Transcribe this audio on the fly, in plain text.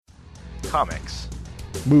Comics.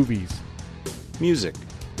 Movies. Music.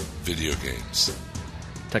 Video games.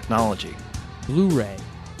 Technology. Blu-ray.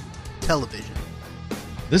 Television.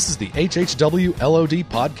 This is the HHW LOD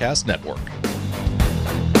Podcast Network.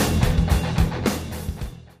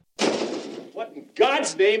 What in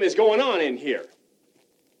God's name is going on in here?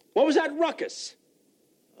 What was that ruckus?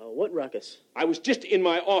 What ruckus? I was just in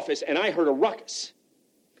my office and I heard a ruckus.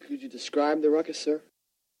 Could you describe the ruckus, sir?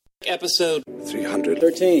 Episode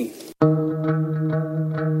 313.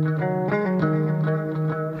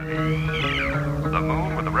 The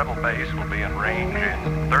moon with the rebel base will be in range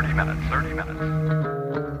in 30 minutes.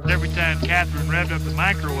 Every time Catherine revved up the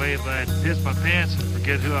microwave, I'd piss my pants and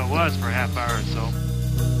forget who I was for a half hour or so.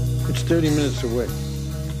 It's 30 minutes away.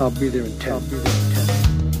 I'll be there in 10.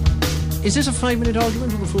 Is this a 5-minute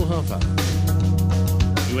argument or a full half hour?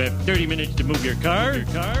 You have 30 minutes to move your car.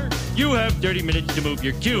 You have 30 minutes to move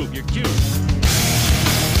your cube.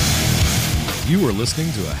 You are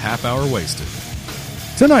listening to a half hour wasted.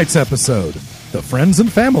 Tonight's episode, The Friends and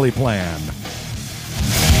Family Plan.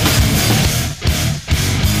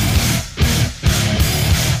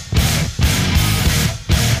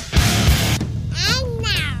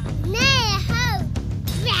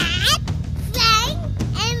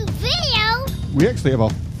 We actually have a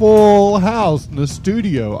full house in the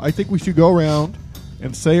studio. I think we should go around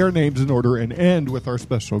and say our names in order and end with our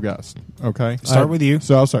special guest. Okay? Start with you.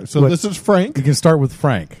 So I'll start. So this is Frank. You can start with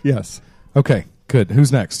Frank. Yes. Okay, good.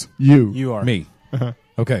 Who's next? You. You are. Me. Uh-huh.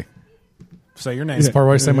 Okay. Say your name. Is this part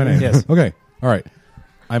where I say my name? Yes. Okay. All right.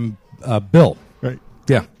 I'm Bill. Right.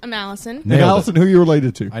 Yeah. I'm Allison. And Allison, who are you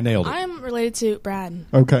related to? I nailed it. I'm related to Brad.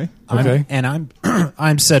 Okay. Okay. I'm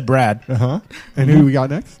I'm said Brad. Uh-huh. And who we got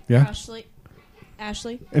next? Yeah.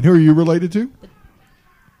 Ashley. And who are you related to?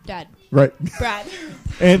 Dad. Right. Brad.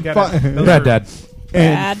 And Brad, Dad.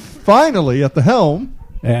 And finally, at the helm.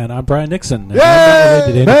 And I'm Brian Nixon. And Yay! I'm not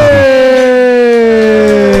related to Hey!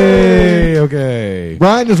 Okay.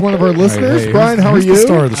 Brian is one of our listeners. Hey. Brian, how are Who's you? the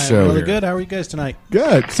star of the show really here? good. How are you guys tonight?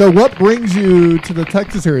 Good. So what brings you to the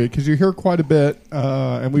Texas area? Because you're here quite a bit,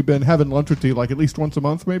 and we've been having lunch with you like at least once a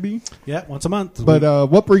month, maybe? Yeah, once a month. But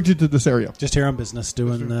what brings you to this area? Just here on business,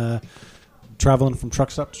 doing traveling from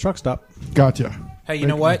truck stop to truck stop. Gotcha. Hey, you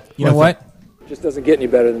know what? You know what? Just doesn't get any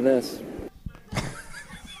better than this.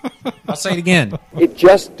 I'll say it again. It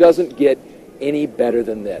just doesn't get any better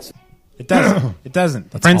than this. It doesn't. It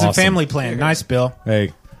doesn't. That's Friends and awesome. family plan. Nice, Bill.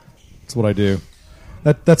 Hey, that's what I do.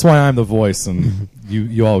 That's why I'm the voice, and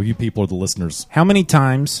you people are the listeners. How many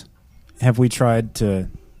times have we tried to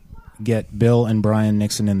get Bill and Brian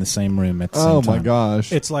Nixon in the same room at the same time? Oh my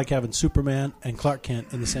gosh! It's like having Superman and Clark Kent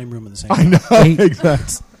in the same room at the same I time. know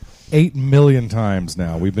exactly. 8 million times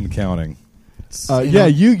now. We've been counting.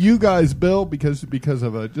 You guys, Bill, because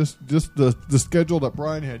of just the schedule that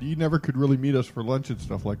Brian had, you never could really meet us for lunch and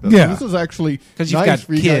stuff like that. Yeah. So this is actually Because you've nice got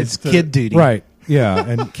for you kids, guys to, kid duty. Right. Yeah.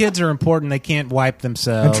 And Kids are important. They can't wipe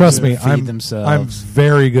themselves. and trust or me, feed I'm themselves.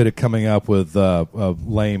 very good at coming up with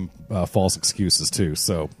lame false excuses too.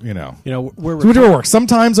 So we're so we do our work.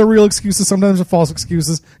 Sometimes they're real excuses. Sometimes they're false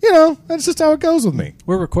excuses. That's just how it goes with me.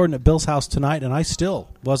 we're recording at Bill's house tonight, and I still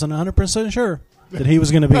wasn't 100% sure that he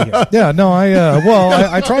was going to be here. Yeah. No.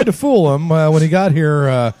 I tried to fool him when he got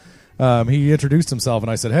here. He introduced himself, and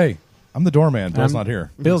I said, "Hey, I'm the doorman. Bill's not here."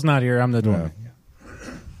 Bill's not here. I'm the doorman.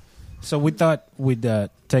 So we thought we'd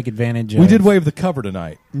take advantage. We did waive the cover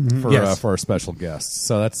tonight for Yes. for our special guests,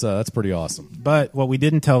 so that's pretty awesome. But what we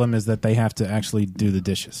didn't tell them is that they have to actually do the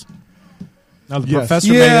dishes. Now the Yes.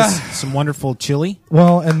 professor made us some wonderful chili.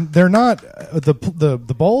 Well, and they're not the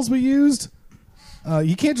bowls we used.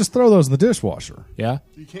 You can't just throw those in the dishwasher. Yeah.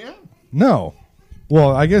 You can? No.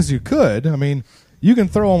 Well, I guess you could. I mean, you can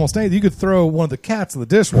throw almost anything. You could throw one of the cats in the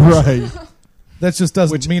dishwasher. Right. That just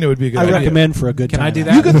doesn't mean it would be a good I idea. recommend for a good Can time. I do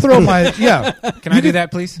that? You could throw my Can I do that,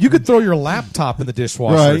 please? You could throw your laptop in the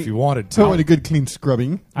dishwasher Right. if you wanted to. So in a good clean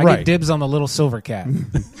scrubbing. I Right. get dibs on the little silver cat.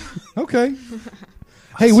 Okay.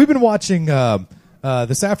 Hey, we've been watching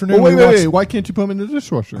this afternoon. Oh, we watched- wait. Why can't you put them in the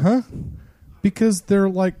dishwasher? Huh? Because they're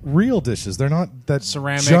like real dishes. They're not that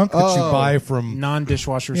Ceramic. junk that you buy from.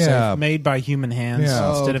 Non-dishwasher Yeah. safe, made by human hands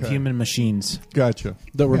Yeah. instead of okay. human machines. Gotcha.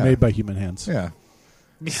 that were Yeah. made by human hands. Yeah.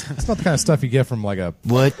 It's not the kind of stuff you get from like a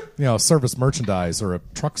service merchandise or a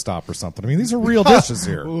truck stop or something. I mean, these are real dishes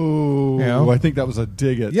here. Ooh, You know? I think that was a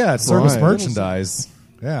dig at Yeah, it's Brian. service merchandise.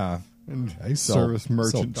 Yeah. They sell- Service sell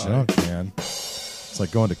merchandise. junk, man. It's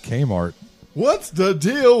like going to Kmart. What's the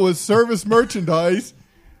deal with service merchandise?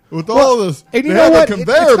 With all this, and you they know have what? a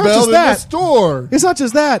conveyor It's not belt just in the that. store. It's not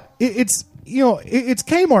just that. It's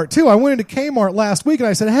Kmart too. I went into Kmart last week and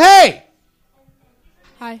I said, "Hey,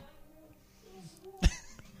 Hi.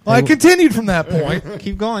 Well, I continued from that point.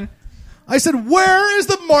 Keep going. I said, where is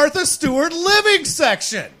the Martha Stewart living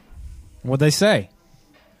section? What'd they say?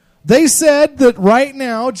 They said that right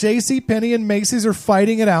now, JCPenney and Macy's are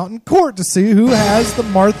fighting it out in court to see who has the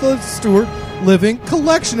Martha Stewart living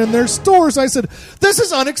collection in their stores. I said, this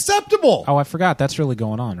is unacceptable. Oh, I forgot. That's really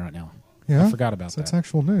going on right now. Yeah? I forgot about That's that.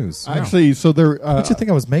 actual news. Actually, so there. Did you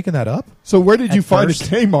think I was making that up? So where did you At find first. a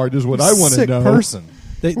Kmart? Is what I want to Sick know. person.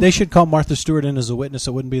 They should call Martha Stewart in as a witness.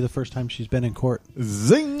 It wouldn't be the first time she's been in court.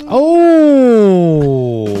 Zing.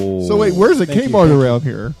 Oh. So wait, where's a Kmart around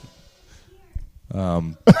here?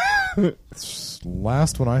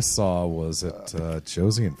 Last one I saw was at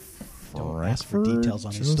Josie and Don't ask for Frankfurt. details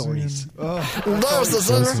on his Josie stories.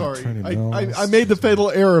 Sorry, I made the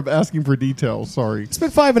fatal error of asking for details. Sorry. It's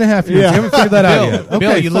been 5.5 years. Yeah. You haven't figured that out yet. Okay,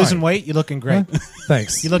 Bill, you fine. losing weight? You looking great.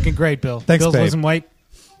 Thanks. You looking great, Bill. Thanks, Bill's babe. losing weight.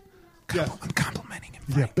 Yeah. I'm complimenting him.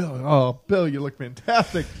 Yeah, Bill. Oh, Bill, you look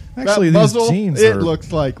fantastic. Actually, that these muzzle, jeans it are-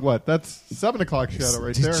 looks like what? That's 7 o'clock shadow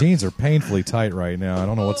right These there. jeans are painfully tight right now. I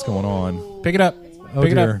don't know what's going on. Pick it up. Oh,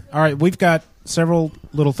 Pick it dear. up. All right, we've got several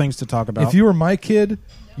little things to talk about. If you were my kid,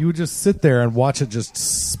 you would just sit there and watch it just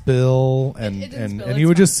spill, and It didn't spill, and it's you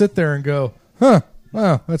would fine. just sit there and go, huh,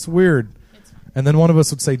 wow, that's weird. And then one of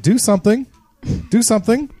us would say, do something. Do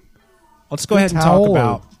something. Let's go ahead and Towel talk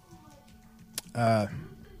or- about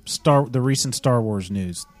the recent Star Wars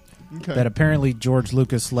news. Okay. That apparently George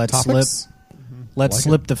Lucas let Topics? let Like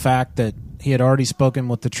slip the fact that he had already spoken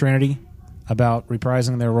with the Trinity about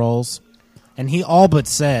reprising their roles, and he all but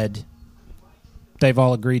said they've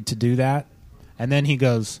all agreed to do that. And then he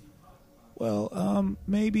goes, "Well,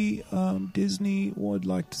 maybe Disney would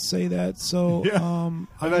like to say that, so Yeah.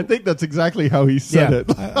 And I think that's exactly how he said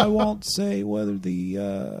it. I won't say whether the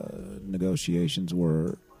negotiations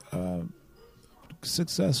were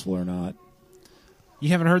successful or not." You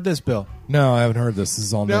haven't heard this, Bill? No, I haven't heard this. This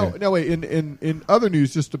is all new. No, wait. In other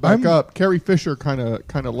news, just to back up, Carrie Fisher kind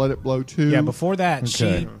of let it blow too. Yeah, before that,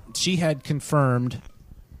 Okay. she had confirmed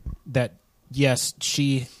that yes,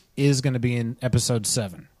 she is going to be in episode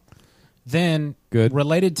 7. Then, Good.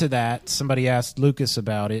 related to that, somebody asked Lucas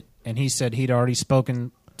about it, and he said he'd already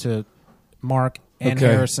spoken to Mark and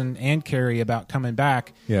Okay. Harrison and Carrie about coming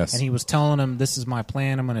back. Yes. And he was telling them, this is my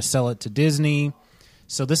plan. I'm going to sell it to Disney.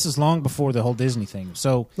 So this is long before the whole Disney thing.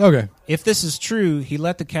 So Okay. if this is true, he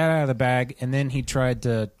let the cat out of the bag, and then he tried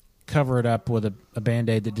to cover it up with a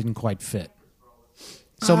Band-Aid that didn't quite fit.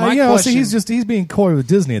 So my yeah, question... see, he's being coy with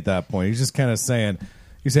Disney at that point. He's just kind of saying,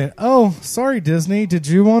 "Oh, sorry, Disney. Did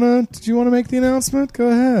you want to make the announcement? Go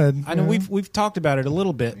ahead." I know we've talked about it a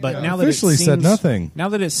little bit, but now that Officially it seems, said nothing. Now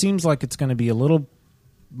that it seems like it's going to be a little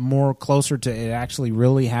more closer to it actually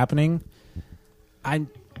really happening,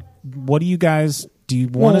 what do you guys do? You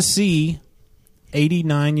want to see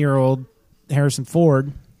 89-year-old Harrison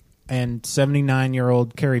Ford and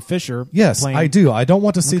 79-year-old Carrie Fisher? Yes, playing? I do. I don't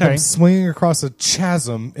want to see Okay. them swinging across a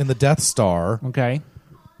chasm in the Death Star. Okay,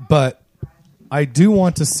 But I do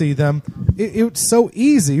want to see them. It's so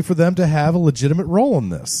easy for them to have a legitimate role in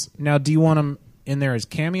this. now do you want them in there as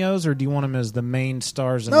cameos, or do you want them as the main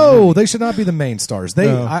stars? In the No, movie? they should not be the main stars.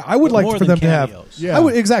 No. I would like More for than them to have. cameos. Yeah. I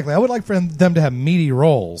would like for them to have meaty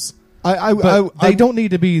roles. But they don't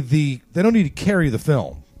need to be They don't need to carry the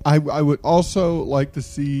film. I would also like to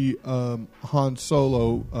see Han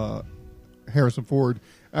Solo, Harrison Ford,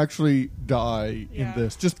 actually die in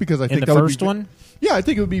this, just because I think the that would first be, one. Yeah, I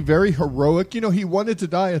think it would be very heroic. You know, he wanted to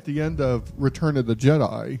die at the end of Return of the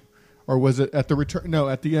Jedi, or was it at the return? No,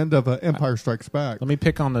 at the end of Empire Strikes Back. Let me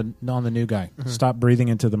pick on the new guy. Stop breathing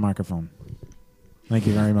into the microphone. Thank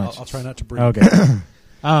you very much. I'll try not to breathe. Okay.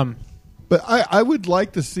 But I would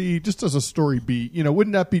like to see, just as a story beat,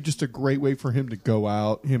 wouldn't that be just a great way for him to go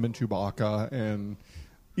out, him and Chewbacca, and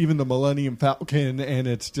even the Millennium Falcon, and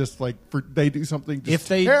it's just like they do something just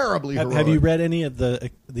terribly heroic. Have you read any of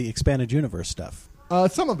the expanded universe stuff?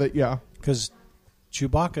 Some of it, yeah. Because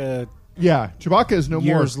Chewbacca... Yeah, Chewbacca is no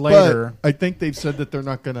Years more. later- But I think they've said that they're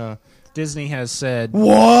not going to... Disney has said...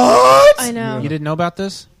 What? I know. You didn't know about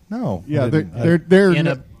this? No. Yeah, I didn't. they're In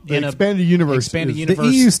the a expanded universe. expanded is- universe.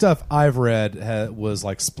 The EU stuff I've read was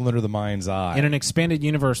like Splinter the Mind's Eye. In an expanded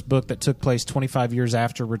universe book that took place 25 years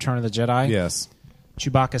after Return of the Jedi, Yes.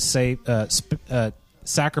 Chewbacca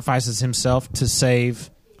sacrifices himself to save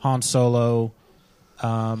Han Solo,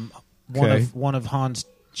 Okay. one of Han's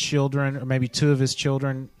children, or maybe two of his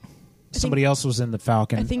children. Somebody else was in the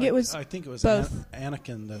Falcon. I think it was both.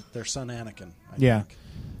 Anakin, their son Anakin. I Yeah. think.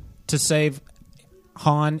 To save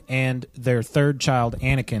Han and their third child,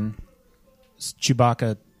 Anakin,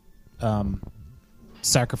 Chewbacca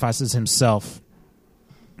sacrifices himself,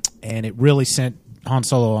 and it really sent Han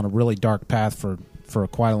Solo on a really dark path for for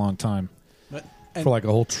quite a long time. For like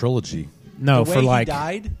a whole trilogy. No, the way for he like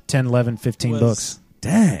died 10, 11, 15 was- books.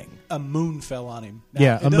 Dang. A moon fell on him. Now,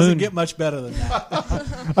 Yeah, it a doesn't moon- get much better than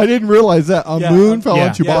that. I didn't realize that. A moon fell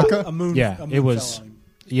on Chewbacca? A moon Yeah, fell it was. on him.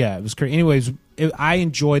 Yeah, it was crazy. Anyways, I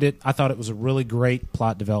enjoyed it. I thought it was a really great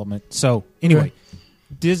plot development. So anyway,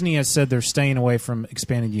 Disney has said they're staying away from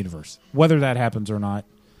expanded universe. Whether that happens or not,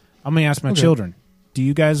 I'm going to ask my children: do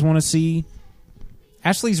you guys want to see?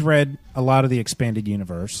 Ashley's read a lot of the expanded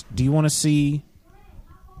universe. Do you want to see?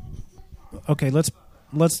 Okay, let's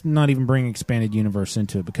not even bring expanded universe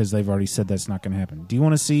into it because they've already said that's not going to happen. Do you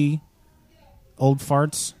want to see old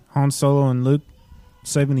farts, Han Solo and Luke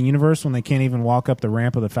saving the universe when they can't even walk up the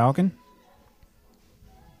ramp of the Falcon?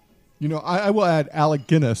 You know, I will add Alec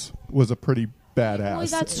Guinness was a pretty badass. Well,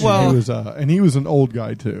 that's And true. he was, and he was an old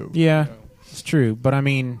guy too. Yeah, it's true. But I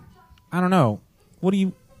mean, I don't know. What do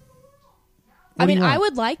you? What do you want? I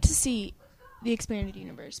would like to see the expanded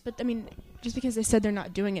universe, but I mean, just because they said they're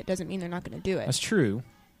not doing it doesn't mean they're not going to do it. That's true.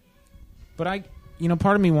 But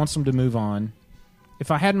part of me wants them to move on. If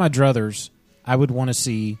I had my druthers, I would want to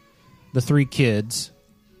see the three kids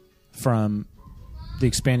from the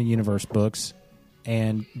expanded universe books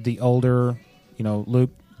and the older,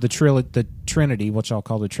 Luke, the Trinity, which I'll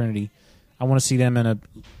call the Trinity. I want to see them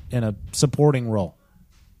in a supporting role,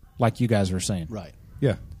 like you guys were saying. Right.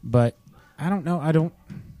 Yeah. But I don't know.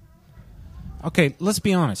 Okay, let's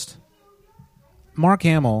be honest. Mark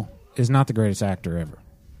Hamill is not the greatest actor ever.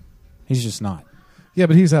 He's just not. Yeah,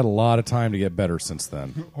 but he's had a lot of time to get better since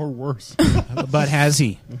then. Or worse. But has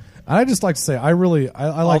he? I'd just like to say, I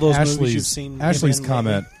like those movies you've seen Ashley's him in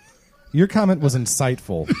comment. Your comment was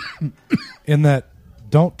insightful in that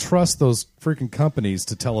don't trust those freaking companies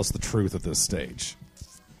to tell us the truth at this stage.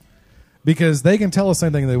 Because they can tell us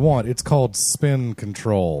anything they want. It's called spin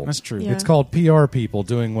control. That's true. Yeah. It's called PR people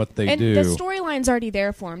doing what they and do. the storyline's already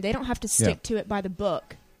there for them. They don't have to stick to it by the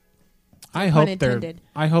book. I hope Unintended.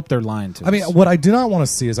 they're lying to us. I mean, what I do not want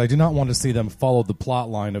to see is I do not want to see them follow the plot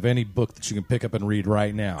line of any book that you can pick up and read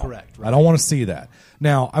right now. Correct, right. I don't want to see that.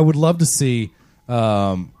 Now, I would love to see.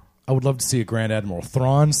 I would love to see a Grand Admiral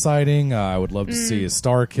Thrawn sighting. I would love to see a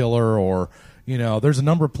Star Killer, or there's a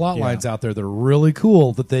number of plot lines out there that are really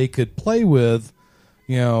cool that they could play with.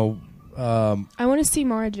 I want to see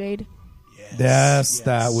Mara Jade. Yes,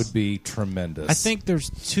 that would be tremendous. I think there's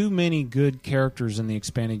too many good characters in the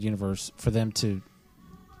expanded universe for them to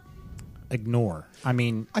ignore. I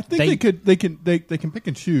mean, I think they can pick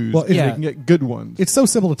and choose. Well, They can get good ones. It's so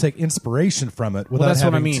simple to take inspiration from it without that's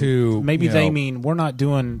having what I mean. to. Maybe they mean we're not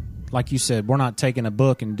doing, like you said, we're not taking a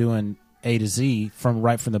book and doing A to Z from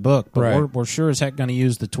the book, but Right. we're sure as heck going to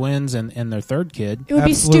use the twins and their third kid. It would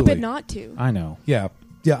be Absolutely. stupid not to. I know. Yeah.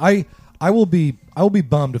 I will be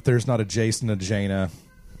bummed if there's not a Jason and Jaina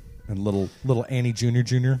and little Annie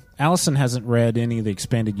Jr. Allison hasn't read any of the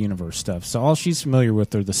expanded universe stuff, so all she's familiar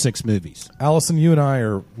with are the 6 movies. Allison, you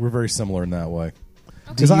and we're very similar in that way.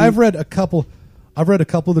 Because I've read a couple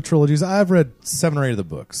of the trilogies. I've read 7 or 8 of the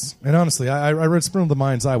books, and honestly, I read Spin of the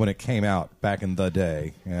Mind's Eye when it came out back in the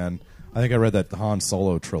day, and I think I read that Han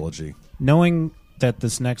Solo trilogy. Knowing that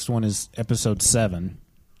this next one is episode 7.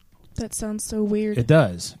 That sounds so weird. It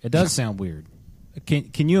does. It does sound weird.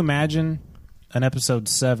 Can you imagine an episode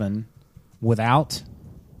 7 without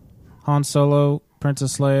Han Solo,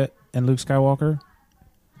 Princess Leia, and Luke Skywalker?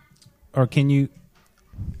 Or can you?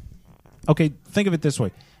 Okay, think of it this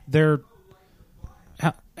way: the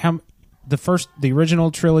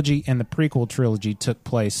original trilogy and the prequel trilogy took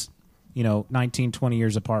place, 19, 20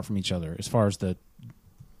 years apart from each other, as far as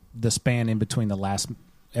the span in between the last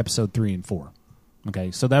episode 3 and 4.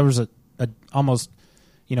 Okay, so that was a almost,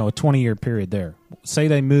 a 20-year period there. Say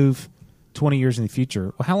they move 20 years in the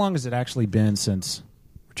future. Well, how long has it actually been since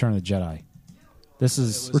Return of the Jedi?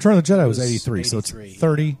 Return of the Jedi was 83, so it's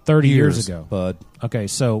 30 years ago. Bud. Okay,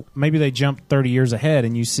 so maybe they jumped 30 years ahead,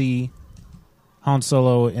 and you see Han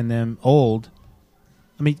Solo and them old.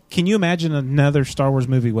 I mean, can you imagine another Star Wars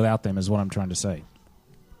movie without them? Is what I'm trying to say.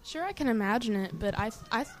 Sure, I can imagine it, but I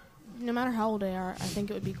no matter how old they are, I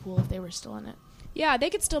think it would be cool if they were still in it. Yeah, they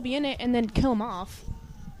could still be in it and then kill them off.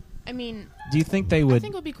 I mean, do you think they would? I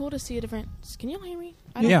think it would be cool to see a different. Can you hear me?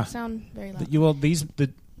 I don't sound very loud.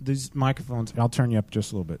 These microphones. I'll turn you up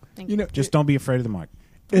just a little bit. Thank you. Just don't be afraid of the mic.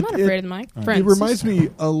 I'm not afraid of the mic. It reminds me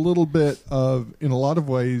a little bit of, in a lot of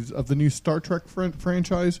ways, of the new Star Trek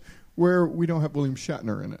franchise, where we don't have William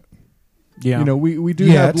Shatner in it. Yeah, we do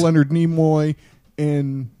have Leonard Nimoy,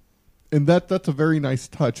 and that's a very nice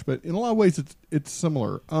touch. But in a lot of ways, it's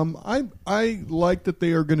similar. I like that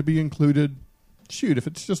they are going to be included. Shoot, if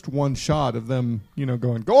it's just one shot of them,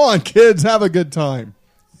 going, go on, kids, have a good time.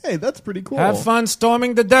 Hey, that's pretty cool. Have fun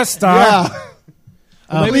storming the Death Star.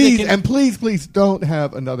 Yeah. Please don't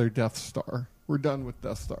have another Death Star. We're done with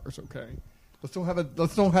Death Stars, okay? Let's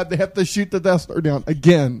don't have they have to shoot the Death Star down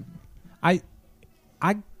again.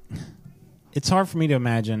 It's hard for me to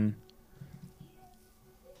imagine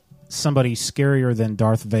somebody scarier than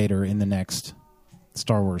Darth Vader in the next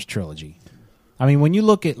Star Wars trilogy. I mean, when you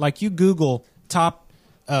look at, like, you Google top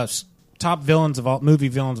villains of all movie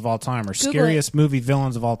villains of all time, or scariest movie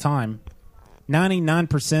villains of all time,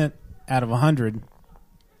 99% out of 100,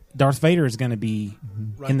 Darth Vader is going to be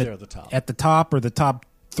right there at the top or the top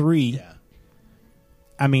 3. Yeah.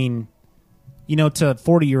 I mean, to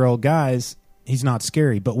 40-year-old guys, he's not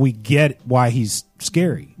scary, but we get why he's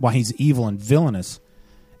scary, why he's evil and villainous,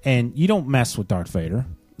 and you don't mess with Darth Vader.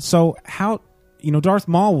 So how, Darth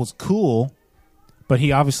Maul was cool, but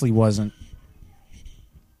he obviously wasn't,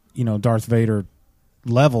 Darth Vader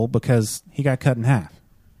level because he got cut in half.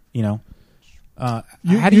 How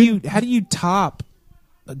do you top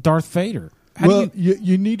Darth Vader?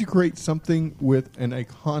 You need to create something with an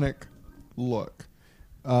iconic look.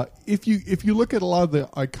 If you look at a lot of the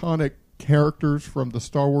iconic characters from the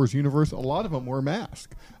Star Wars universe, a lot of them wear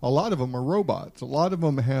masks. A lot of them are robots. A lot of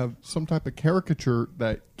them have some type of caricature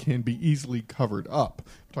that can be easily covered up.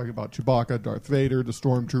 I'm talking about Chewbacca, Darth Vader, the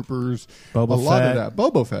Stormtroopers, Boba a lot of that.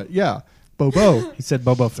 Boba Fett, yeah. Bobo. He said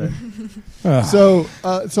Boba Fett. So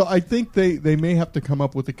I think they may have to come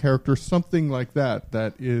up with a character, something like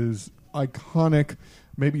that is iconic,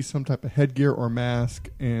 maybe some type of headgear or mask,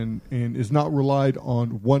 and is not relied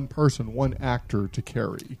on one person, one actor to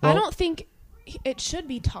carry. I don't think it should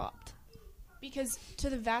be topped, because to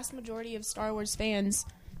the vast majority of Star Wars fans,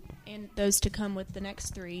 and those to come with the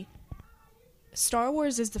next 3, Star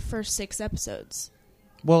Wars is the first 6 episodes.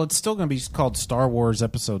 Well, it's still going to be called Star Wars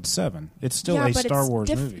Episode 7. It's still a Star Wars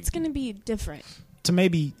movie. It's going to be different. To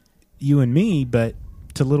maybe you and me, but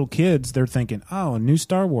to little kids, they're thinking, oh, a new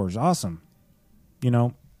Star Wars, awesome.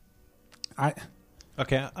 I'm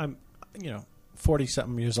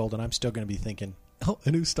 40-something years old, and I'm still going to be thinking, oh,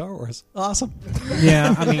 a new Star Wars, awesome.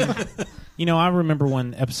 Yeah, I mean, I remember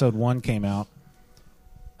when Episode 1 came out.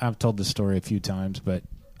 I've told this story a few times, but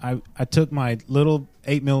I took my little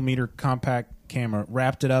 8mm compact camera,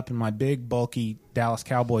 wrapped it up in my big, bulky Dallas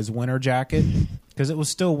Cowboys winter jacket, because it was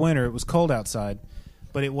still winter. It was cold outside,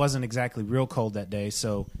 but it wasn't exactly real cold that day,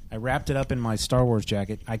 so I wrapped it up in my Star Wars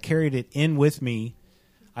jacket. I carried it in with me.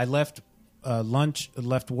 I left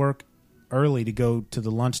work early to go to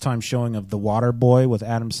the lunchtime showing of The Water Boy with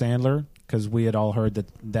Adam Sandler, because we had all heard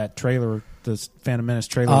that trailer, the Phantom Menace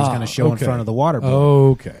trailer, was going to show in front of The Water Boy.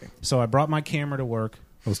 Okay. So I brought my camera to work.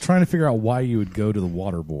 I was trying to figure out why you would go to The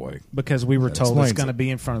Water Boy. Because we were told it's going to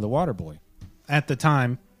be in front of The Water Boy. At the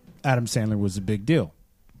time, Adam Sandler was a big deal.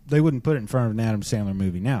 They wouldn't put it in front of an Adam Sandler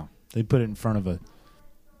movie now. They'd put it in front of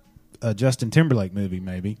a Justin Timberlake movie,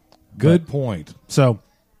 maybe. Good point. So,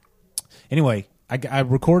 anyway, I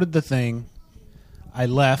recorded the thing. I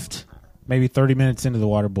left maybe 30 minutes into The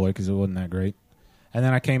Water Boy because it wasn't that great. And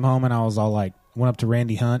then I came home and I was all like, went up to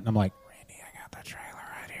Randy Hunt and I'm like, Randy, I got the trailer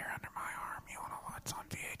right here under my arm. You want to watch it on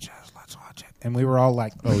VHS? Let's watch it. And we were all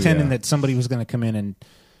like pretending that somebody was going to come in and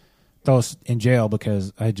throw us in jail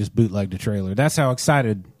because I just bootlegged a trailer. That's how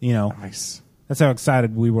excited, Nice. That's how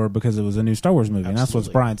excited we were because it was a new Star Wars movie. Absolutely. And that's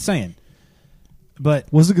what Brian's saying.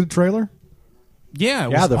 But was it a good trailer? Yeah,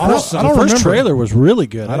 it yeah. was The awesome. first trailer was really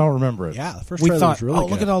good. I don't remember it. Yeah, the first trailer was really good.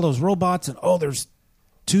 Look at all those robots, and there's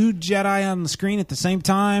 2 Jedi on the screen at the same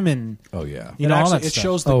time, and all that it stuff.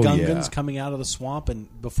 shows the Gungans coming out of the swamp,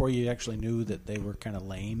 and before you actually knew that they were kind of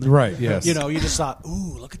lame, right? Yes, you just thought,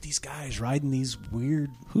 ooh, look at these guys riding these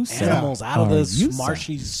weird animals out of this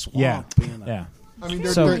marshy swamp. Yeah. I mean,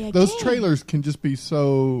 those trailers can just be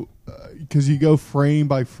so because you go frame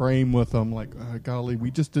by frame with them. Like, golly,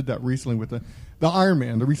 we just did that recently with the Iron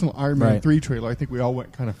Man, the recent Iron Man 3 trailer. I think we all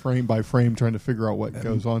went kind of frame by frame trying to figure out what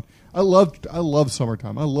goes on. I love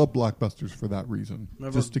summertime. I love blockbusters for that reason.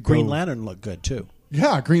 Just Green Lantern looked good too.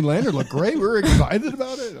 Yeah, Green Lantern looked great. We were excited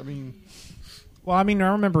about it. I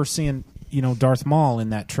remember seeing Darth Maul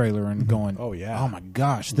in that trailer and going, oh my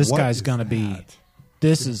gosh, this guy's gonna be.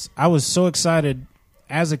 I was so excited.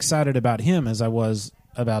 As excited about him as I was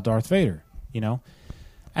about Darth Vader,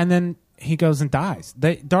 and then he goes and dies.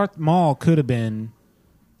 Darth Maul could have been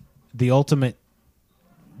the ultimate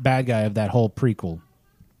bad guy of that whole prequel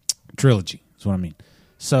trilogy, is what I mean.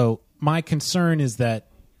 So my concern is that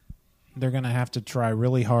they're going to have to try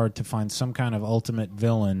really hard to find some kind of ultimate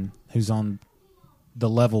villain who's on the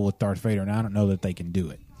level with Darth Vader, and I don't know that they can do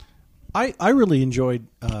it. I really enjoyed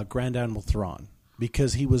Grand Admiral Thrawn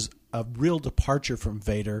because he was a real departure from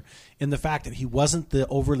Vader in the fact that he wasn't the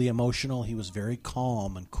overly emotional. He was very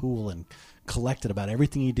calm and cool and collected about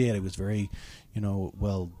everything he did. He was very,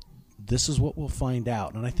 well, this is what we'll find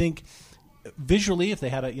out. And I think visually, if they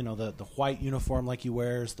had the white uniform like he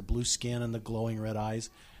wears, the blue skin and the glowing red eyes,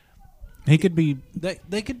 he could be.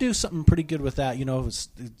 They could do something pretty good with that.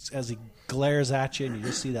 It's as he glares at you, and you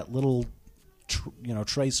just see that little,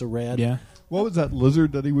 trace of red. Yeah. What was that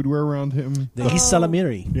lizard that he would wear around him? The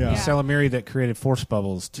Ysalamiri. Yeah. Ysalamiri that created force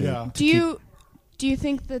bubbles too. Yeah. Do you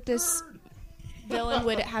think that this villain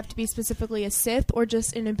would have to be specifically a Sith or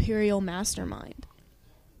just an Imperial mastermind?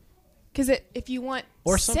 Because if you want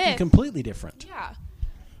or something Sith, completely different. Yeah.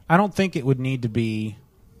 I don't think it would need to be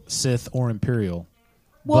Sith or Imperial,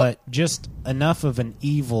 well, but just enough of an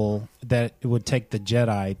evil that it would take the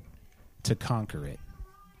Jedi to conquer it.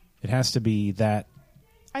 It has to be that.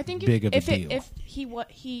 I think big of a deal. If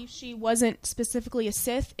she wasn't specifically a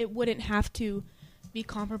Sith, it wouldn't have to be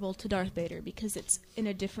comparable to Darth Vader because it's in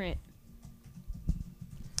a different.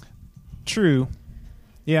 True.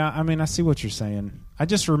 Yeah, I mean, I see what you're saying. I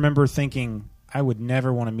just remember thinking I would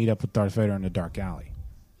never want to meet up with Darth Vader in a dark alley.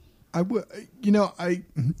 I would,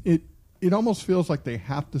 it almost feels like they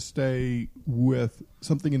have to stay with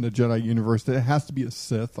something in the Jedi universe. That it has to be a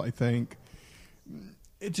Sith. I think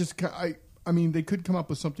it just. I mean, they could come up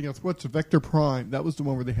with something else. What's Vector Prime? That was the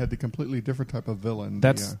one where they had the completely different type of villain.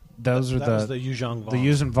 Those are the Yuzhong Vong. The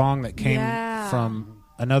Yuzhong Vong that came from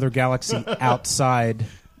another galaxy outside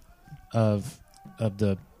of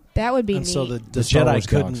the. That would be and neat. so the Jedi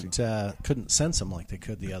couldn't sense them like they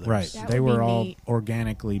could the others. Right. That they would were be all neat.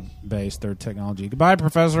 organically based, their technology. Goodbye,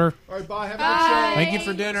 Professor. All right, bye. Have a good show. Thank you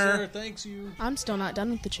for dinner. Sir, thanks you. I'm still not done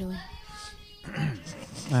with the chili.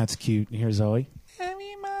 That's cute. Here's Zoe.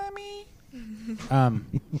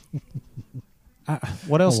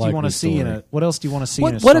 What else do you want to see in a? What else do you want to see in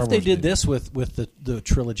a? What Star if they Wars did movie? this with the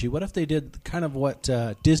trilogy? What if they did kind of what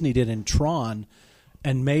Disney did in Tron,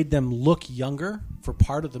 and made them look younger for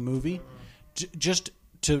part of the movie, just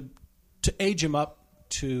to age them up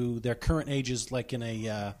to their current ages, like in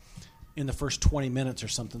the first 20 minutes or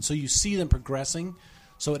something. So you see them progressing.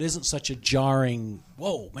 So it isn't such a jarring.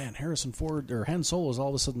 Whoa, man! Harrison Ford or Han Solo is all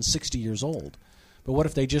of a sudden 60 years old. But what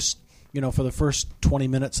if they just for the first 20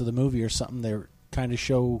 minutes of the movie or something, they kind of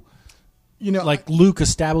show, like Luke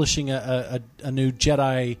establishing a new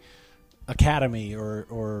Jedi academy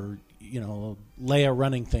or Leia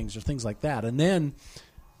running things or things like that. And then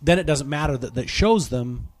it doesn't matter that shows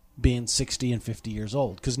them being 60 and 50 years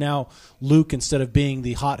old. Because now Luke, instead of being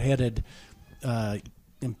the hot-headed,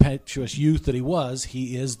 impetuous youth that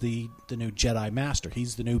he is the new Jedi Master.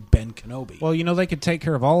 He's the new Ben Kenobi. Well, they could take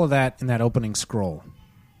care of all of that in that opening scroll.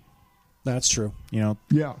 That's true.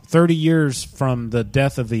 30 years from the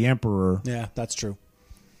death of the Emperor. Yeah, that's true.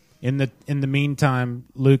 In the meantime,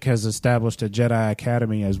 Luke has established a Jedi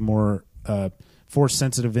Academy as more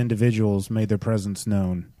Force-sensitive individuals made their presence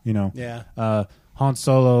known. Yeah. Han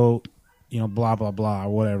Solo, blah blah blah, or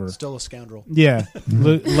whatever. Still a scoundrel. Yeah.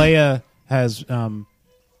 Leia has,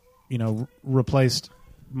 replaced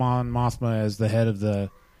Mon Mothma as the head of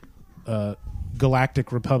the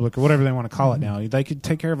Galactic Republic, or whatever they want to call it now. They could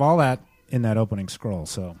take care of all that in that opening scroll.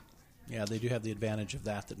 So, yeah, they do have the advantage of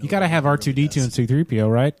that. You got to have R2-D2 and C-3PO,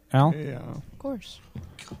 right, Al? Yeah, of course.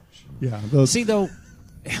 Yeah. See though,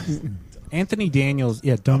 Anthony Daniels.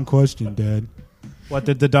 Yeah, dumb question, Dad. What,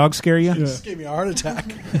 did the dog scare you? Yeah. Just gave me a heart attack.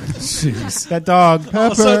 Jeez, that dog. All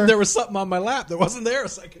of a sudden, there was something on my lap that wasn't there a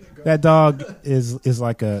second ago. That dog is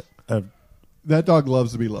like a. That dog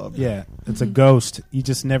loves to be loved. Yeah, it's a ghost. You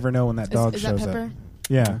just never know when that dog is shows that Pepper? up.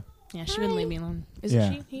 Yeah. Yeah, she wouldn't leave me alone. Is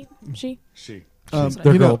Yeah. it she? She?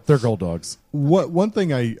 They're girl dogs. One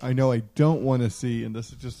thing I know I don't want to see, and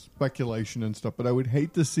this is just speculation and stuff, but I would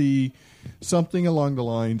hate to see something along the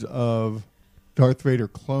lines of Darth Vader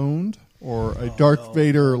cloned or a Darth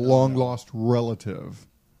Vader long lost relative.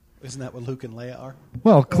 Isn't that what Luke and Leia are?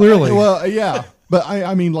 Well, clearly. Well, yeah. But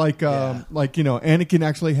I mean, Anakin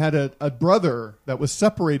actually had a brother that was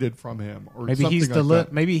separated from him, or Maybe something he's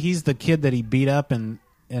like he's the kid that he beat up in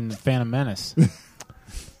Phantom Menace.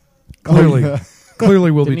 Clearly,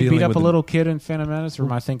 clearly we'll Didn't be he dealing beat up with a them. little kid in Phantom Menace, or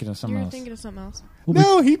am I thinking of something You're else? thinking of something else.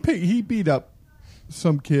 No, he beat up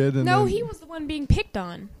some kid. And No, then, he was the one being picked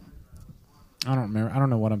on. I don't remember. I don't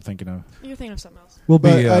know what I'm thinking of. You're thinking of something else. We'll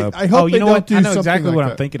be. But I hope you they know don't what? do I know something exactly like what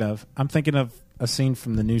that. I'm thinking of. I'm thinking of a scene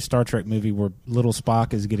from the new Star Trek movie where little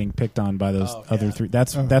Spock is getting picked on by those other three.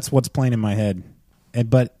 That's what's playing in my head.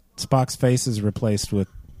 But Spock's face is replaced with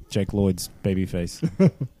Jake Lloyd's baby face.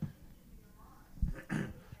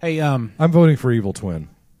 Hey, I'm voting for Evil Twin.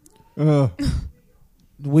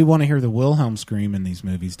 we want to hear the Wilhelm scream in these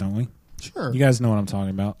movies, don't we? Sure. You guys know what I'm talking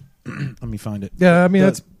about. Let me find it. Yeah, I mean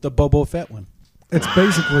that's the Boba Fett one. It's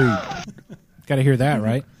basically got to hear that,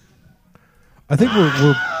 right? I think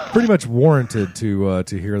we're pretty much warranted to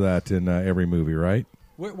hear that in every movie, right?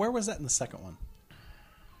 Where was that in the second one?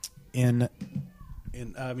 In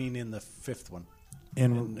the fifth one.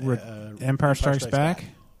 Empire Strikes Back.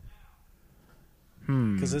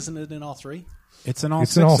 Because isn't it in all three? It's in all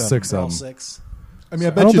it's six. in all of them. six of All them. six. I mean,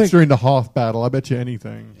 I bet you it's during the Hoth battle. I bet you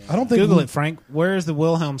anything. I don't think Google it, Frank. Where is the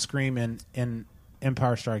Wilhelm scream in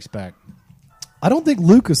Empire Strikes Back? I don't think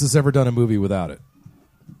Lucas has ever done a movie without it.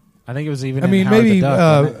 I think it was even. I mean, in Howard maybe, the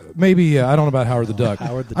Duck, wasn't it? maybe I don't know about Howard the Duck.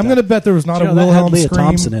 Howard the I'm Duck. going to bet there was not a that Wilhelm had Leah scream.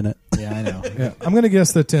 Thompson in it. Yeah, I know. Yeah, I'm going to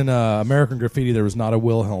guess that in American Graffiti there was not a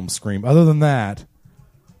Wilhelm scream. Other than that,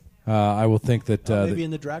 I will think that Maybe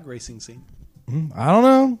in the drag racing scene. I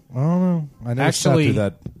don't know. I never sat Actually- through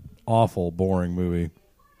that awful, boring movie.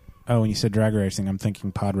 Oh, when you said drag racing, I'm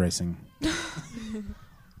thinking pod racing.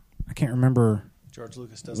 I can't remember George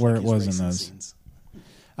Lucas does where like it his was in racing those.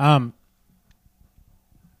 scenes.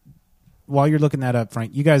 While you're looking that up,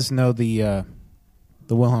 Frank, you guys know the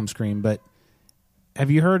Wilhelm scream, but have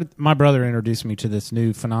you heard? My brother introduced me to this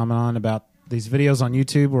new phenomenon about these videos on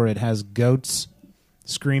YouTube where it has goats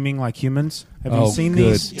screaming like humans. Have you seen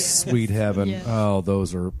good these? sweet heaven. Yeah. Oh,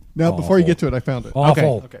 those are Now, awful. before you get to it, I found it.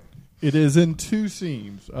 Awful. Okay. It is in two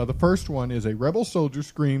scenes. The first one is a rebel soldier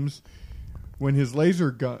screams when his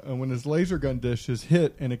laser gun dish is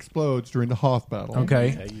hit and explodes during the Hoth battle.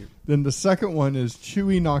 Okay. Then the second one is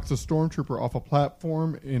Chewie knocks a stormtrooper off a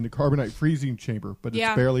platform in the carbonite freezing chamber, but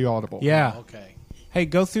Yeah. it's barely audible. Yeah. Okay. Hey,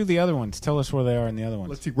 go through the other ones. Tell us where they are in the other ones.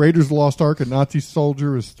 Let's see. Raiders of the Lost Ark, a Nazi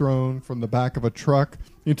soldier is thrown from the back of a truck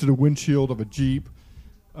into the windshield of a Jeep.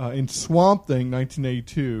 In Swamp Thing,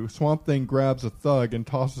 1982, Swamp Thing grabs a thug and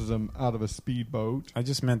tosses him out of a speedboat. I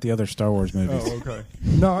just meant the other Star Wars movies. Oh, okay.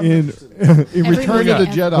 No, in Return of the What we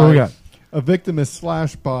Jedi, got? a victim is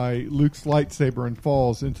slashed by Luke's lightsaber and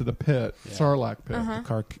falls into the pit, Sarlacc pit.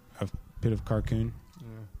 A bit of carcoon.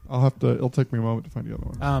 I'll have to. It'll take me a moment to find the other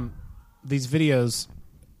one. These videos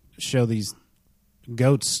show these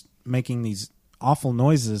goats making these awful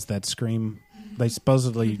noises that scream. They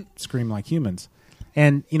supposedly scream like humans.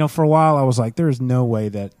 And, for a while I was like, there is no way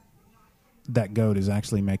that that goat is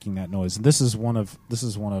actually making that noise. And this is one of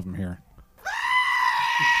them here.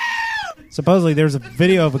 Supposedly there's a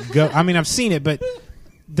video of a goat. I mean, I've seen it, but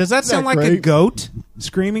does that sound like a goat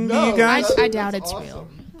screaming to you guys? I doubt it's real.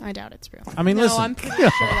 I doubt it's real. I mean, No, listen. I'm pretty sure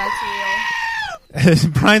that's real.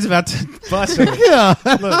 Brian's about to bust it. Yeah.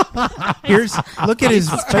 Look at his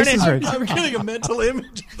faces right. I'm getting a mental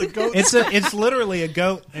image of the goat. It's literally a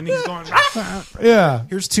goat, and he's going. Yeah.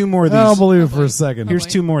 Here's two more of these. I don't believe it for a second. Here's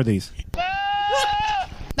two more of these.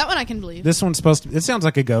 That one I can believe. This one's supposed to. It sounds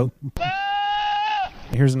like a goat.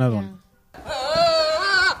 Here's another one.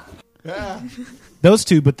 Those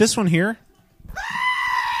two, but this one here.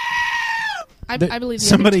 I believe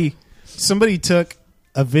the somebody took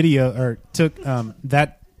a video or took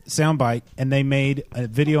that soundbite and they made a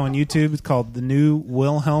video on YouTube. It's called the new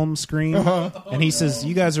Wilhelm scream, and he says,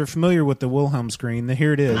 "You guys are familiar with the Wilhelm scream?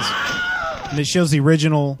 Here it is," and it shows the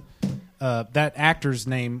original. That actor's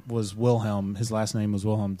name was Wilhelm. His last name was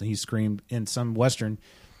Wilhelm. He screamed in some Western.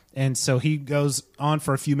 And so he goes on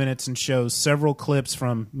for a few minutes and shows several clips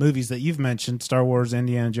from movies that you've mentioned, Star Wars,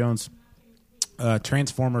 Indiana Jones,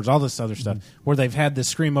 Transformers, all this other stuff, where they've had this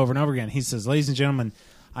scream over and over again. He says, "Ladies and gentlemen,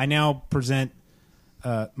 I now present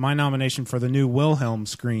my nomination for the new Wilhelm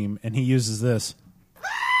scream," and he uses this.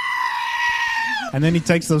 And then he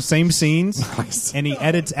takes those same scenes and he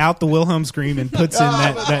edits out the Wilhelm scream and puts in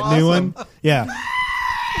that new one. Yeah.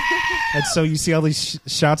 And so you see all these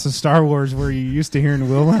shots of Star Wars where you used to hearing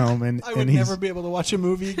Wilhelm. And I would never be able to watch a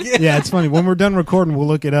movie again. Yeah, it's funny. When we're done recording, we'll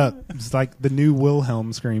look it up. It's like the new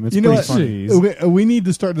Wilhelm scream. It's pretty funny. We need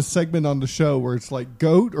to start a segment on the show where it's like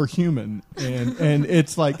goat or human, and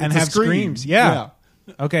it's like And it's a have scream. screams. Yeah.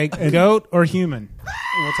 Okay, goat or human?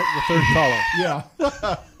 We'll take the third caller.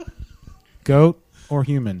 Yeah. Goat or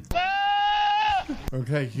human?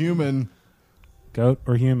 Okay, human. Goat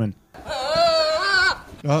or human?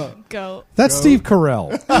 Goat. That's Steve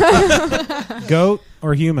Carell. Goat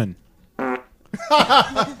or human?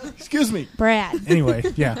 Excuse me. Brad. Anyway,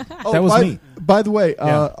 yeah. That was me. By the way,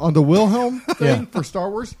 Yeah. on the Wilhelm thing Yeah. for Star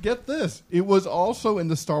Wars, get this. It was also in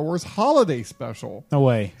the Star Wars holiday special. No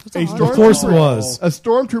way. Of course it was. A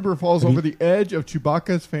stormtrooper falls over the edge of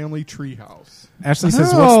Chewbacca's family treehouse. Ashley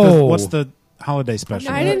says, No. what's the holiday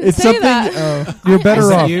special. I didn't It's say something. that. You're better Was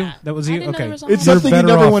that off. you? That was I you. didn't know Okay. there was a It's holiday. something you better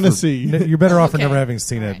never off want to for- see. You're better off for Okay. never having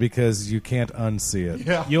seen Alright. it because you can't unsee it.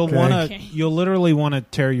 Yeah. You'll Okay. wanna. Okay. You'll literally want to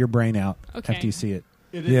tear your brain out Okay. after you see it.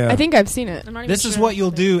 Yeah. I think I've seen it. I'm not even This is sure what you'll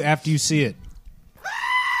if do after you see it.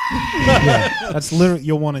 That's literally.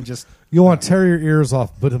 You'll want to just. You'll want to tear your ears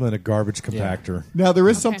off, put them in a garbage compactor. Now there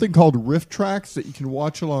is something called riff tracks that you can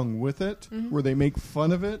watch along with it, where they make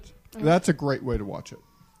fun of it. That's a great way to watch it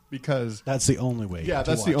because That's the only way. yeah,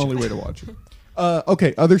 to that's the watch only it. way to watch it.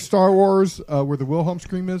 Okay, other Star Wars where the Wilhelm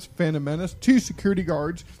scream is Phantom Menace. 2 security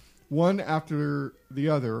guards, one after the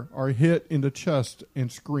other, are hit in the chest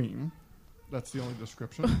and scream. That's the only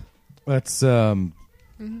description. That's okay.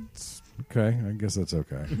 I guess that's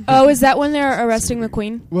okay. Oh, is that when they're arresting the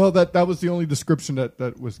queen? Well, that was the only description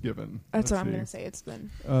that was given. That's Let's what I'm see. going to say. It's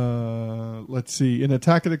been. Let's see. In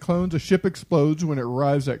Attack of the Clones, a ship explodes when it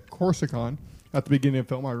arrives at Coruscant at the beginning of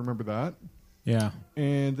the film. I remember that. Yeah.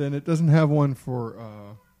 And then it doesn't have one for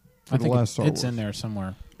I the think last Star it's Wars. in there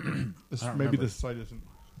somewhere. This, I don't maybe remember. this site isn't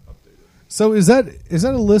updated. So is that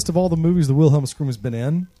a list of all the movies the Wilhelm scream has been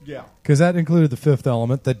in? Yeah. Because that included The Fifth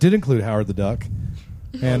Element. That did include Howard the Duck,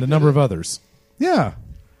 and a number of others. Yeah.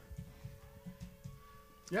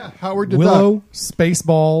 Yeah, Howard the Willow, Duck.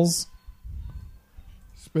 Spaceballs.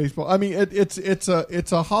 Spaceball. I mean, it's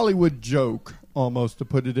a Hollywood joke almost to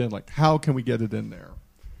put it in. Like, how can we get it in there?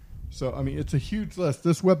 So, I mean, it's a huge list.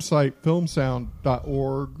 This website,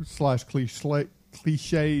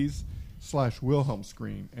 filmsound.org/cliches/Wilhelm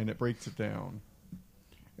scream, and it breaks it down.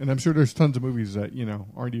 And I'm sure there's tons of movies that,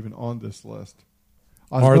 aren't even on this list.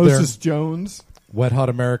 Are there? Osmosis Jones. Wet Hot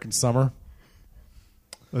American Summer.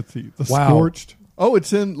 Let's see. The Wow. Scorched. Oh,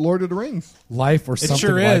 it's in Lord of the Rings. Life or It something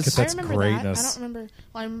sure like is. it. That's I remember greatness. that. I don't remember.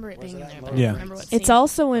 Well, I remember it being in there, but I Yeah. don't remember what It's scene.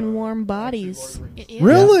 also in Warm Bodies. It is.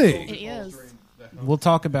 Really? It is. We'll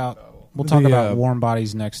talk about The, Warm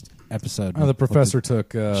Bodies next episode. The with professor the took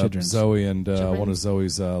children's. Zoe and one Children. of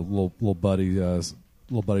Zoe's little buddies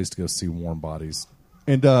to go see Warm Bodies.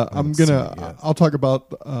 And haven't I'm seen gonna. it yet. I'll talk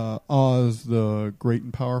about Oz the Great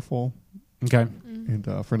and Powerful, Okay. and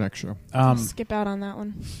for next show. Skip out on that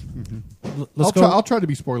one. Let's go. I'll try to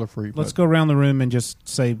be spoiler free. Let's go around the room and just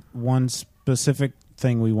say one specific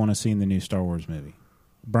thing we want to see in the new Star Wars movie.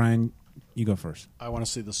 Brian, you go first. I want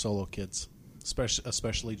to see the Solo kids,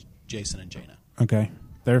 especially Jason and Jaina. Okay.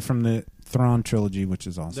 They're from the Thrawn trilogy, which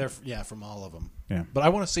is awesome. They're from all of them. Yeah. But I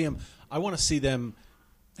want to see them. I want to see them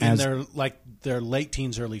in As- their late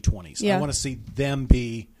teens, early 20s. Yeah. I want to see them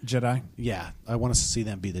be Jedi. Yeah, I want to see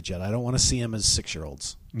them be the Jedi. I don't want to see them as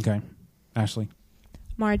 6-year-olds. Okay. Ashley.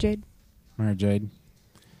 Mara Jade. Mara Jade.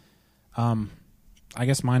 I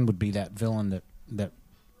guess mine would be that villain that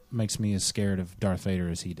makes me as scared of Darth Vader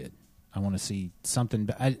as he did. I want to see something.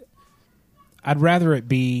 I'd rather it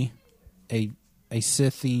be a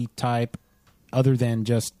Sithy type, other than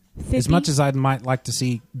just as much as I might like to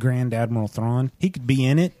see Grand Admiral Thrawn. He could be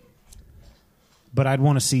in it, but I'd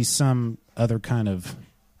want to see some other kind of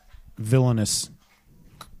villainous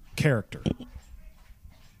character.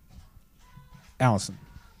 Allison.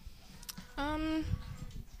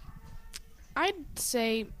 I'd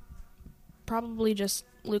say probably just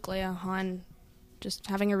Luke, Leia, Han, just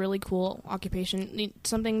having a really cool occupation,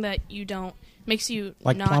 something that you don't makes you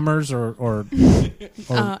Like not, plumbers or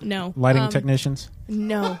no lighting technicians?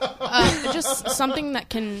 No, just something that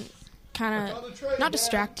can kind of not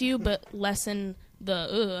distract you, but lessen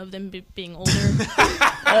the of them being older.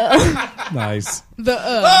 Nice.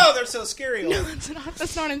 Oh, they're so scary. No, that's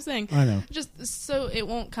not what I'm saying. I know. Just so it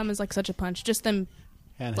won't come as like such a punch. Just them.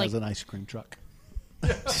 And like, has an ice cream truck.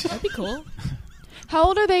 That'd be cool. How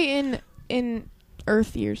old are they in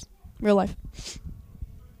Earth years, real life?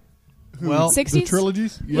 Well, 60s? The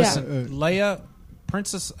trilogies? Listen, Leia,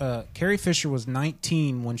 Princess Carrie Fisher was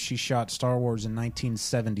 19 when she shot Star Wars in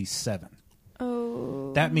 1977.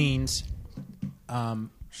 Oh. That means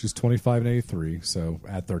She's 25 and 83, so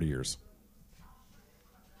add 30 years.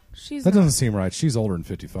 She's That not- doesn't seem right. She's older than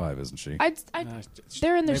 55, isn't she?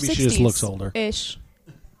 They're in their Maybe 60s. she just looks older. Ish.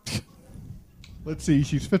 Let's see.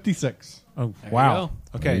 She's 56. Oh, There wow. you go.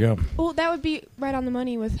 Okay. There you go. Well, that would be right on the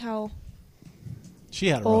money with how She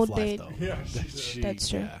had a old rough life, they. though. Yeah, That's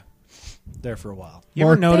true. Yeah. There for a while. You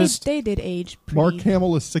ever noticed? They did age pretty. Mark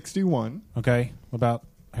Hamill is 61. Okay. What about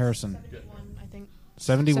Harrison? I think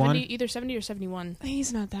 71? either 70 or 71.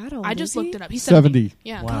 He's not that old. I just is looked he? it up. He's 70.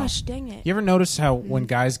 Yeah. Wow. Gosh, dang it. You ever notice how when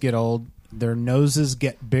guys get old, their noses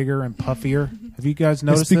get bigger and puffier? Have you guys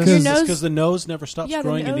noticed because- this? Your nose- because the nose never stops Yeah, the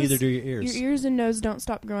growing, and nose- neither do your ears. Your ears and nose don't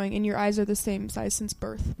stop growing, and your eyes are the same size since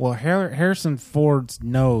birth. Well, Harrison Ford's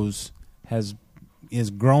nose is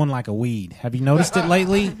growing like a weed. Have you noticed it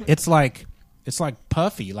lately? It's like it's like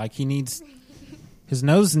puffy. Like his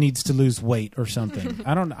nose needs to lose weight or something.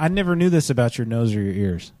 I never knew this about your nose or your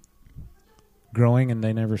ears. Growing and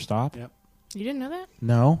they never stop? Yep. You didn't know that?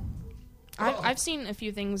 No. I've seen a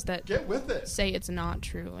few things that Get with it. say it's not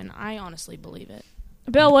true, and I honestly believe it.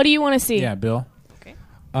 Bill, what do you want to see? Yeah, Bill. Okay.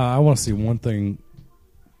 I want to see one thing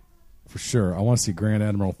for sure. I want to see Grand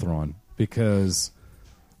Admiral Thrawn, because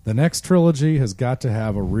the next trilogy has got to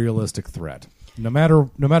have a realistic threat. No matter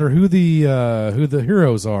who the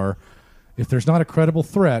heroes are, if there's not a credible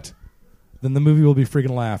threat, then the movie will be freaking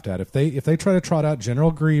laughed at. If they try to trot out General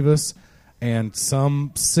Grievous and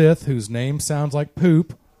some Sith whose name sounds like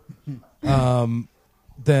poop,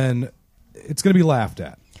 then it's going to be laughed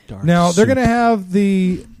at. Now they're going to have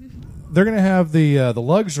the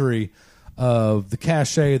luxury of the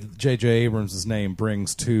cachet that J.J. Abrams' name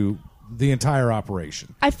brings to the entire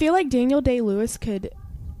operation. I feel like Daniel Day-Lewis could,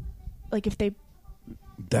 like, if they...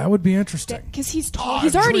 That would be interesting. Because he's tall.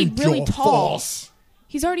 He's already really tall.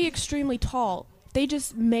 He's already extremely tall. They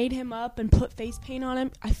just made him up and put face paint on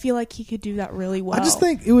him. I feel like he could do that really well. I just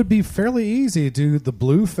think it would be fairly easy to do the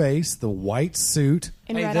blue face, the white suit,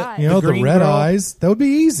 and red eyes. You know, the red girl. Eyes. That would be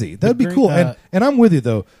easy. That would be cool. And I'm with you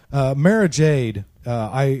though. Mara Jade,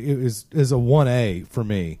 is a 1A for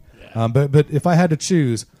me. Yeah. But if I had to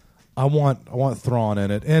choose, I want Thrawn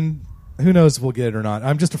in it. And who knows if we'll get it or not.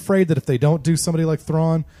 I'm just afraid that if they don't do somebody like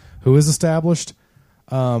Thrawn, who is established,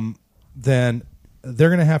 then they're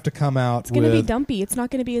going to have to come out. It's going to be dumpy. It's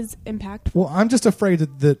not going to be as impactful. Well, I'm just afraid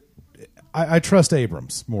that I trust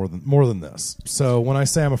Abrams more than this. So when I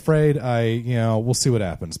say I'm afraid, we'll see what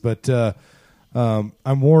happens. But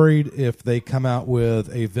I'm worried if they come out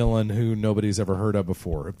with a villain who nobody's ever heard of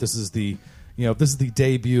before. If this is the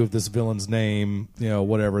debut of this villain's name,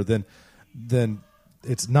 whatever, then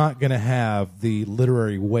it's not going to have the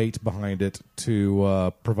literary weight behind it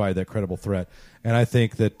to provide that credible threat. And I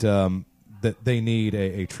think that that they need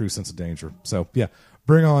a true sense of danger. So yeah,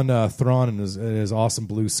 bring on Thrawn and his awesome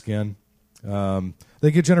blue skin. They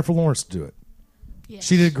get Jennifer Lawrence to do it. Yes.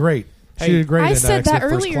 She did great. She did great. I said that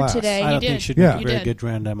earlier today. I don't think she'd be a very good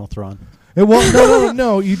Grand Admiral Thrawn. Well,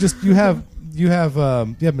 no. You have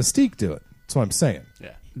Mystique do it. That's what I'm saying.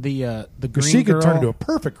 Yeah. The green she could girl, turn into a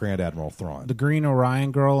perfect Grand Admiral Thrawn. The green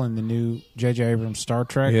Orion girl in the new J.J. Abrams Star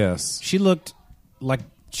Trek. Yes, she looked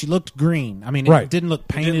green. I mean, right. It didn't look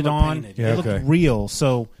painted on. Yeah, it looked real.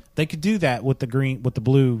 So they could do that with the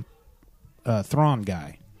blue Thrawn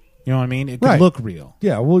guy. You know what I mean? It could look real.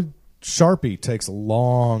 Yeah. Well, Sharpie takes a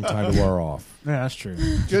long time to wear off. Yeah, that's true.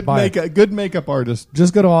 Good makeup artist.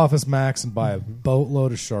 Just go to Office Max and buy a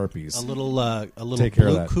boatload of Sharpies. A little Take care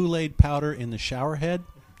of blue that. Kool-Aid powder in the shower head.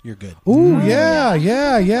 You're good. Ooh,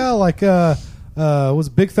 yeah. Like was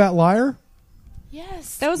it Big Fat Liar?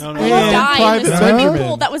 Yes, that was No. dye in the Private swimming Benjamin.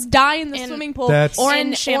 pool. That was dye in the swimming pool. That's-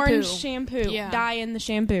 orange shampoo. shampoo. Yeah. Dye in the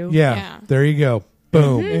shampoo. Yeah. There you go.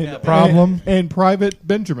 Boom. And- Problem. And Private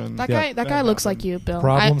Benjamin. That guy looks like you, Bill.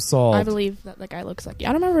 Problem solved. I believe that guy looks like you.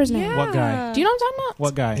 I don't remember his name. Yeah. What guy? Do you know what I'm talking about?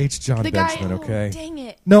 What guy? H. John The guy. Benjamin. Okay. Dang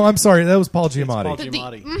it. No, I'm sorry. That was Paul Giamatti. Paul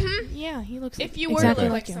Giamatti. Yeah, he looks. If you were exactly to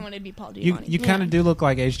look like like him. someone, it'd be Paul You Giamatti. kind of do look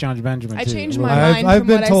like H. John Benjamin. I too. changed A my little bit. mind. I've from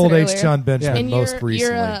been what I told said H. earlier. John Benjamin And most you're,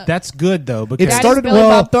 recently. That's good though because It That is started Billy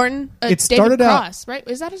well. Bob Thornton. It started David out- Cross, right?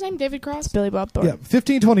 Is that his name? David Cross. Billy Bob Thornton. Yeah,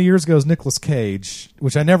 15, 20 years ago was Nicolas Cage,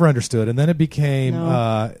 which I never understood, and then it became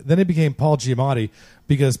Paul Giamatti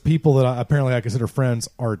because people that apparently I consider friends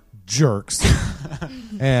are jerks,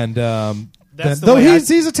 and That's the though way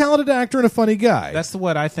he's a talented actor and a funny guy. That's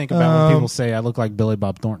what I think about when people say I look like Billy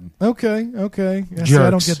Bob Thornton. Okay. Yeah, see, Jerks. I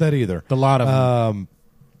don't get that either. A lot of them.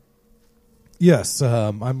 Yes,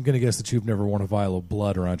 I'm going to guess that you've never worn a vial of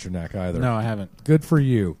blood around your neck either. No, I haven't. Good for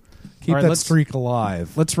you. Keep All right, that let's- streak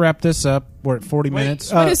alive. Let's wrap this up. We're at 40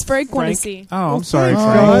 minutes. What does Frank want to see? Oh, I'm sorry,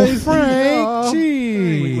 Oh, Frank. Frank. Oh.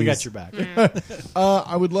 Jeez. We got your back.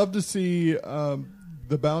 I would love to see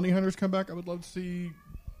the bounty hunters come back. I would love to see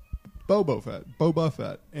Boba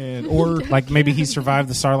Fett, and or Like maybe he survived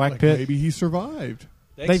the Sarlacc pit. maybe he survived.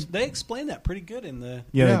 They explained that pretty good in the.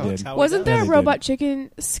 Yeah, they did. how he Wasn't died. there a they Robot did.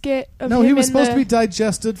 Chicken skit of No, him he was in supposed the... to be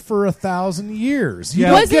digested for 1,000 years. You Yeah.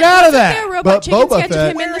 don't Wasn't- get out of wasn't that. there a Robot But Chicken Boba sketch Fett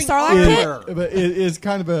of him in the Sarlacc pit? But it is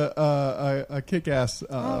kind of a kick-ass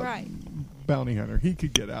All right. bounty hunter. He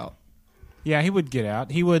could get out. Yeah, he would get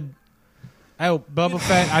out. He would. Oh, Boba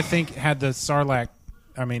Fett, I think, had the Sarlacc.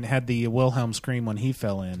 I mean, had the Wilhelm scream when he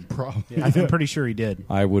fell in. Probably. I'm pretty sure he did.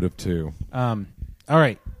 I would have too. All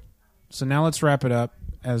right. So now let's wrap it up.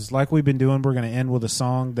 As like we've been doing, we're going to end with a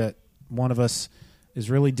song that one of us is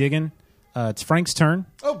really digging. It's Frank's turn.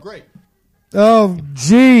 Oh, great. Oh,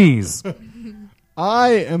 jeez. I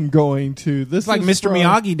am going to. This It's like is Mr. from-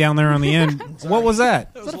 Miyagi down there on the end. What was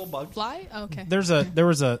that? Is that a fly? Oh, okay. There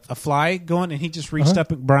was a fly going, and he just reached up.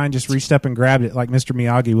 Brian just reached up and grabbed it like Mr.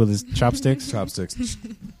 Miyagi with his chopsticks.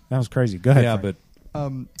 That was crazy. Go ahead. Yeah, Frank.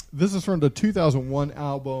 but this is from the 2001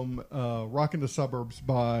 album "Rockin' the Suburbs"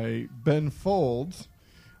 by Ben Folds.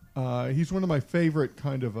 He's one of my favorite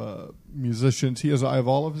kind of musicians. I have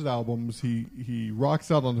all of his albums. He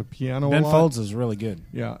rocks out on the piano. Ben a lot. Folds is really good.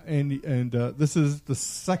 Yeah, and this is the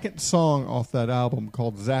second song off that album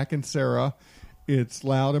called "Zach and Sarah." It's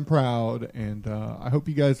loud and proud, and I hope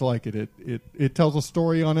you guys like it. It tells a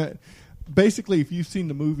story on it. Basically, if you've seen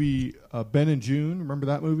the movie Ben and June, remember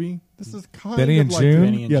that movie? This is kind Benny of and like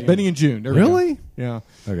June? Benny and June. There we go. Really? Yeah.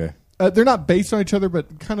 Okay. They're not based on each other,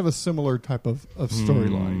 but kind of a similar type of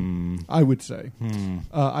storyline, I would say.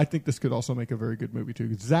 I think this could also make a very good movie,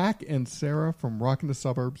 too. Zach and Sarah from Rockin' the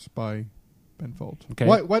Suburbs by Ben Folds. Okay.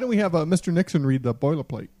 Why don't we have Mr. Nixon read the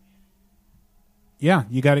boilerplate? Yeah,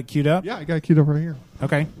 you got it queued up? Yeah, I got it queued up right here.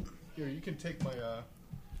 Okay. Here, you can take my...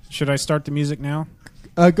 Should I start the music now?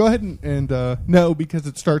 Go ahead and no, because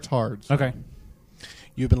it starts hard. So. Okay.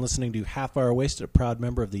 You've been listening to Half Hour Wasted, a proud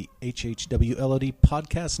member of the HHWLOD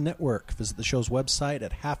Podcast Network. Visit the show's website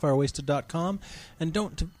at halfhourwasted.com, and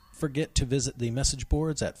don't forget to visit the message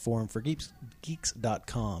boards at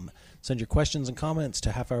forumforgeeks.com. Send your questions and comments to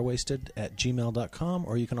halfhourwasted@gmail.com,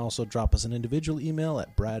 or you can also drop us an individual email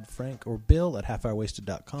at Brad, Frank, or Bill at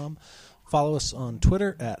halfhourwasted.com. Follow us on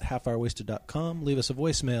Twitter at halfhourwasted.com. Leave us a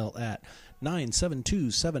voicemail at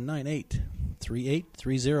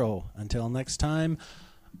 972-798-3830. Until next time,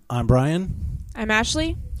 I'm Brian. I'm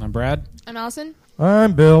Ashley. I'm Brad. I'm Allison.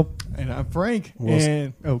 I'm Bill. And I'm Frank.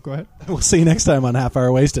 We'll go ahead. We'll see you next time on Half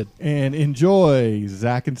Hour Wasted. And enjoy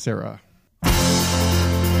Zach and Sarah.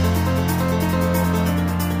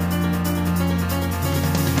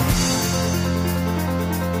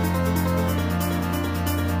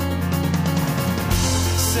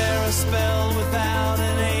 Spelled without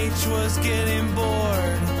an H was getting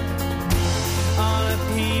bored on a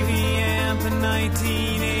PV amp in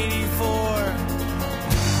 1984,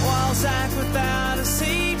 while Zach without a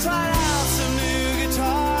C tried out some new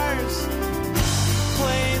guitars,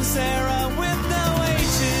 playing Sarah with no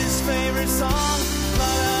H's favorite song.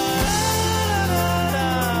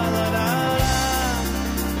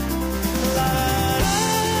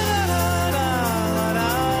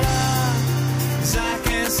 Zach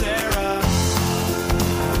and Sarah.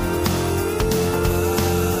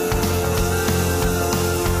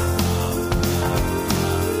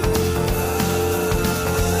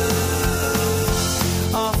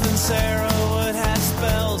 Often Sarah would have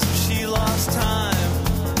spells where she lost time.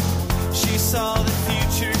 She saw the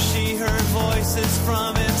future, she heard voices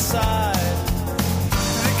from inside.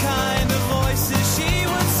 The kind of voices she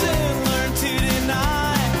would soon learn to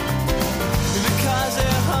deny. Because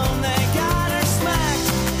at home they got her smacked.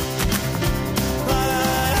 La, la,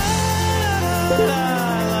 la, la, la.